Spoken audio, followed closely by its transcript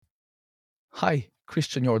Hi,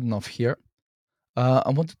 Christian Jordanov here.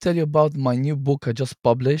 I want to tell you about my new book I just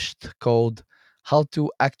published called How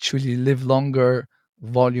to Actually Live Longer,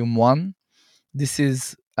 Vol.1. This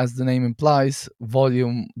is, as the name implies,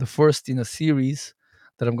 the first in a series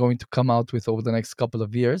that I'm going to come out with over the next couple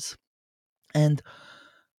of years. And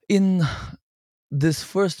in this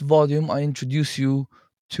first volume, I introduce you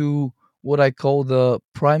to what I call the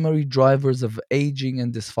primary drivers of aging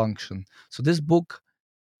and dysfunction. So, this book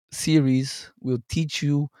series will teach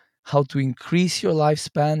you how to increase your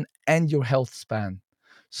lifespan and your health span.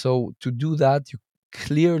 So, to do that, you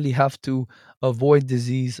clearly have to avoid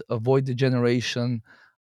disease, avoid degeneration,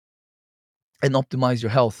 and optimize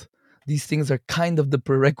your health. These things are kind of the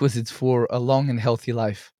prerequisites for a long and healthy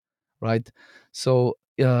life, right? So,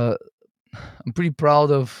 I'm pretty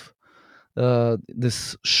proud of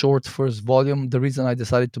this short first volume. The reason I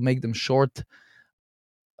decided to make them short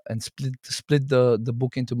and split the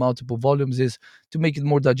book into multiple volumes is to make it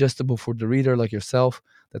more digestible for the reader like yourself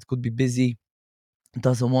that could be busy,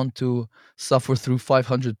 doesn't want to suffer through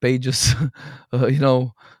 500 pages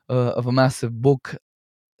of a massive book.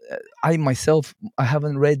 I myself, I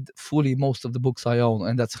haven't read fully most of the books I own,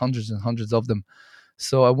 and that's hundreds and hundreds of them.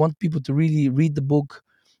 So I want people to really read the book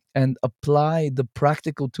and apply the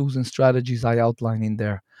practical tools and strategies I outline in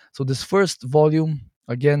there. So this first volume,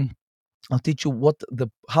 again, I'll teach you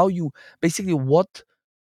how you basically what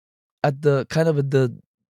at the kind of at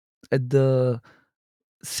the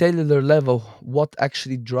cellular level, what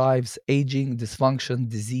actually drives aging, dysfunction,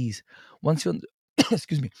 disease. Once you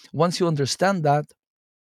excuse me, once you understand that,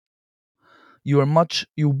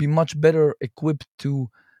 you'll be much better equipped to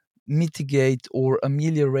mitigate or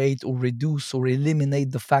ameliorate or reduce or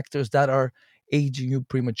eliminate the factors that are aging you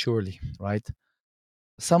prematurely, right?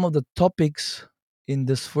 Some of the topics in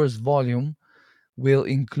this first volume will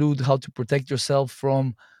include how to protect yourself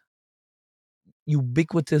from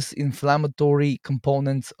ubiquitous inflammatory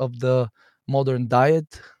components of the modern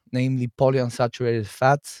diet, namely polyunsaturated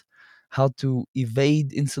fats, how to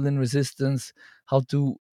evade insulin resistance, how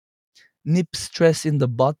to nip stress in the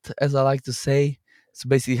butt, as I like to say. So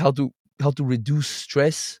basically, how to reduce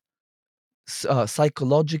stress,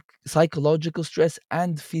 psychological stress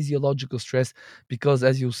and physiological stress, because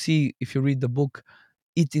as you'll see if you read the book,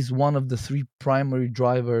 it is one of the three primary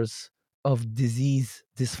drivers of disease,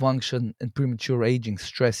 dysfunction, and premature aging.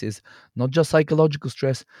 Stress is not just psychological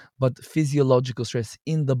stress, but physiological stress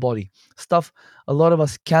in the body. Stuff a lot of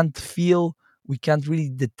us can't feel, we can't really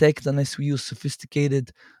detect unless we use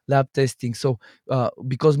sophisticated lab testing. So,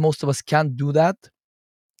 because most of us can't do that,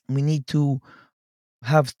 we need to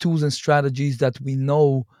have tools and strategies that we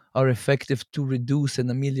know are effective to reduce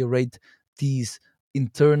and ameliorate these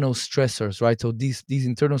internal stressors, right? So these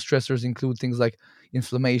internal stressors include things like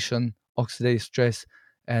inflammation, oxidative stress,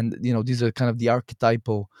 and these are kind of the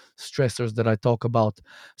archetypal stressors that I talk about.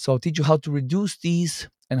 So I'll teach you how to reduce these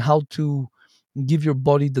and how to give your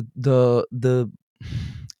body the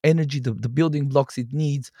energy, the building blocks it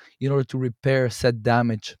needs in order to repair said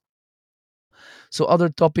damage. So other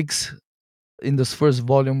topics in this first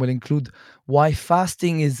volume will include why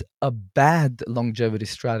fasting is a bad longevity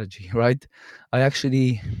strategy, right? I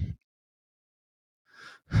actually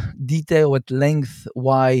detail at length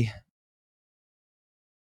why,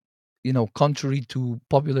 contrary to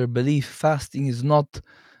popular belief, fasting is not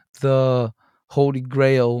the holy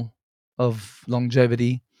grail of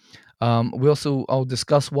longevity. I'll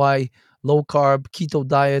discuss why low carb keto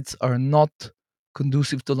diets are not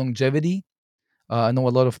conducive to longevity. I know a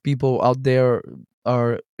lot of people out there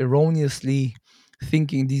are erroneously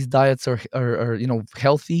thinking these diets are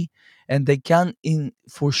healthy, and they can in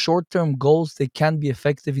for short term goals they can be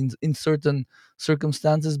effective in certain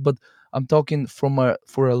circumstances. But I'm talking from a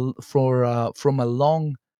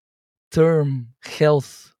long term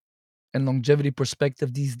health and longevity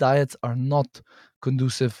perspective. These diets are not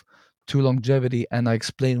conducive to longevity, and I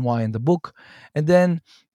explain why in the book. And then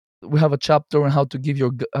we have a chapter on how to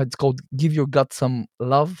it's called give your gut some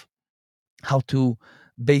love, how to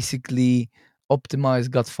basically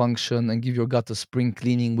optimize gut function and give your gut a spring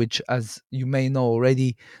cleaning, which, as you may know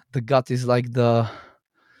already, the gut is like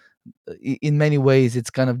in many ways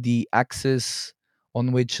it's kind of the axis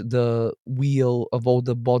on which the wheel of all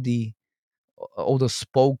the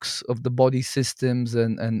spokes of the body systems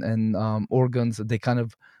and organs, they kind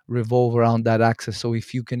of revolve around that axis. So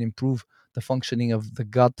if you can improve the functioning of the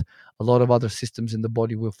gut, a lot of other systems in the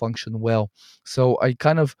body will function well. So I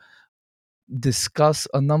kind of discuss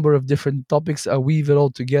a number of different topics. I weave it all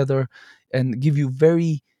together and give you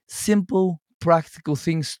very simple, practical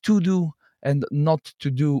things to do and not to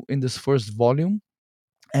do in this first volume.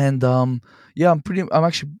 And yeah, I'm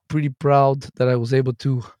actually pretty proud that I was able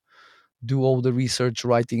to do all the research,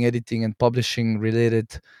 writing, editing, and publishing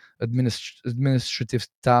related administrative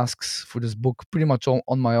tasks for this book pretty much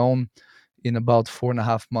on my own in about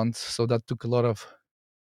 4.5 months. So that took a lot of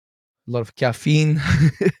caffeine,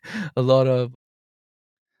 a lot of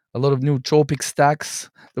a lot of nootropic stacks.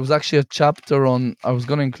 There was actually a chapter on. I was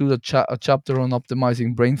going to include a chapter on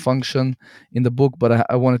optimizing brain function in the book, but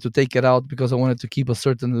I wanted to take it out because I wanted to keep a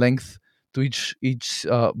certain length to each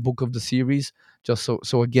book of the series, just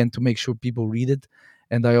so again to make sure people read it,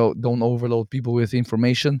 and don't overload people with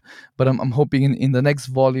information. But I'm hoping in the next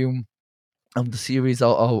volume of the series,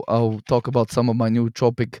 I'll talk about some of my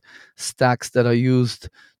nootropic stacks that I used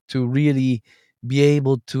to really be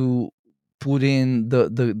able to put in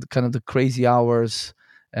the kind of the crazy hours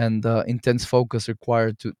and intense focus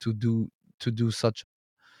required to do such.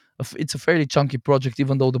 It's a fairly chunky project,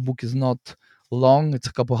 even though the book is not long. It's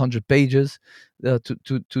a couple hundred pages.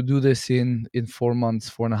 To do this in 4 months,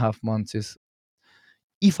 4.5 months is,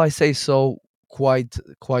 if I say so, quite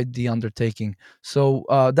the undertaking. So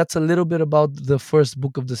that's a little bit about the first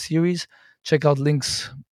book of the series. Check out links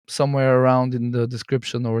somewhere around in the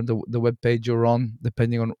description or the web page you're on,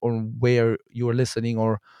 depending on where you are listening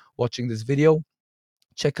or watching this video.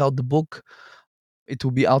 Check out the book. It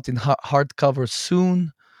will be out in hardcover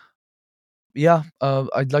soon. Yeah,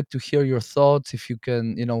 I'd like to hear your thoughts. If you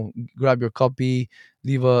can, grab your copy,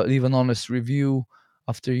 leave an honest review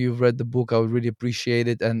after you've read the book. I would really appreciate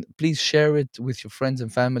it, and please share it with your friends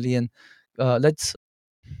and family. And let's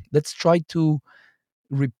try to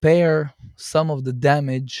repair some of the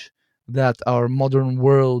damage that our modern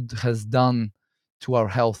world has done to our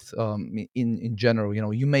health, in general.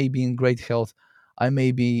 You may be in great health, I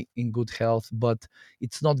may be in good health, but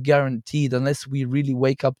it's not guaranteed unless we really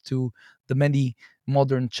wake up to the many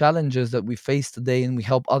modern challenges that we face today, and we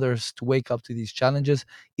help others to wake up to these challenges.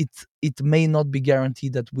 It may not be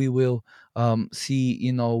guaranteed that we will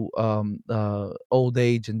see, old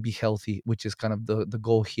age and be healthy, which is kind of the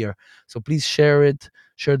goal here. So please share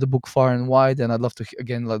the book far and wide, and I'd love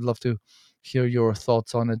to hear your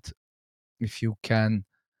thoughts on it. If you can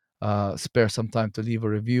spare some time to leave a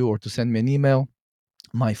review or to send me an email,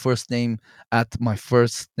 my first name at my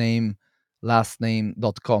first name last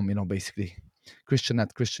name.com, basically Christian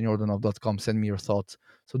at christianyordanov.com. Send me your thoughts.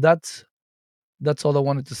 So that's all I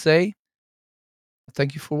wanted to say.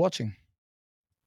 Thank you for watching.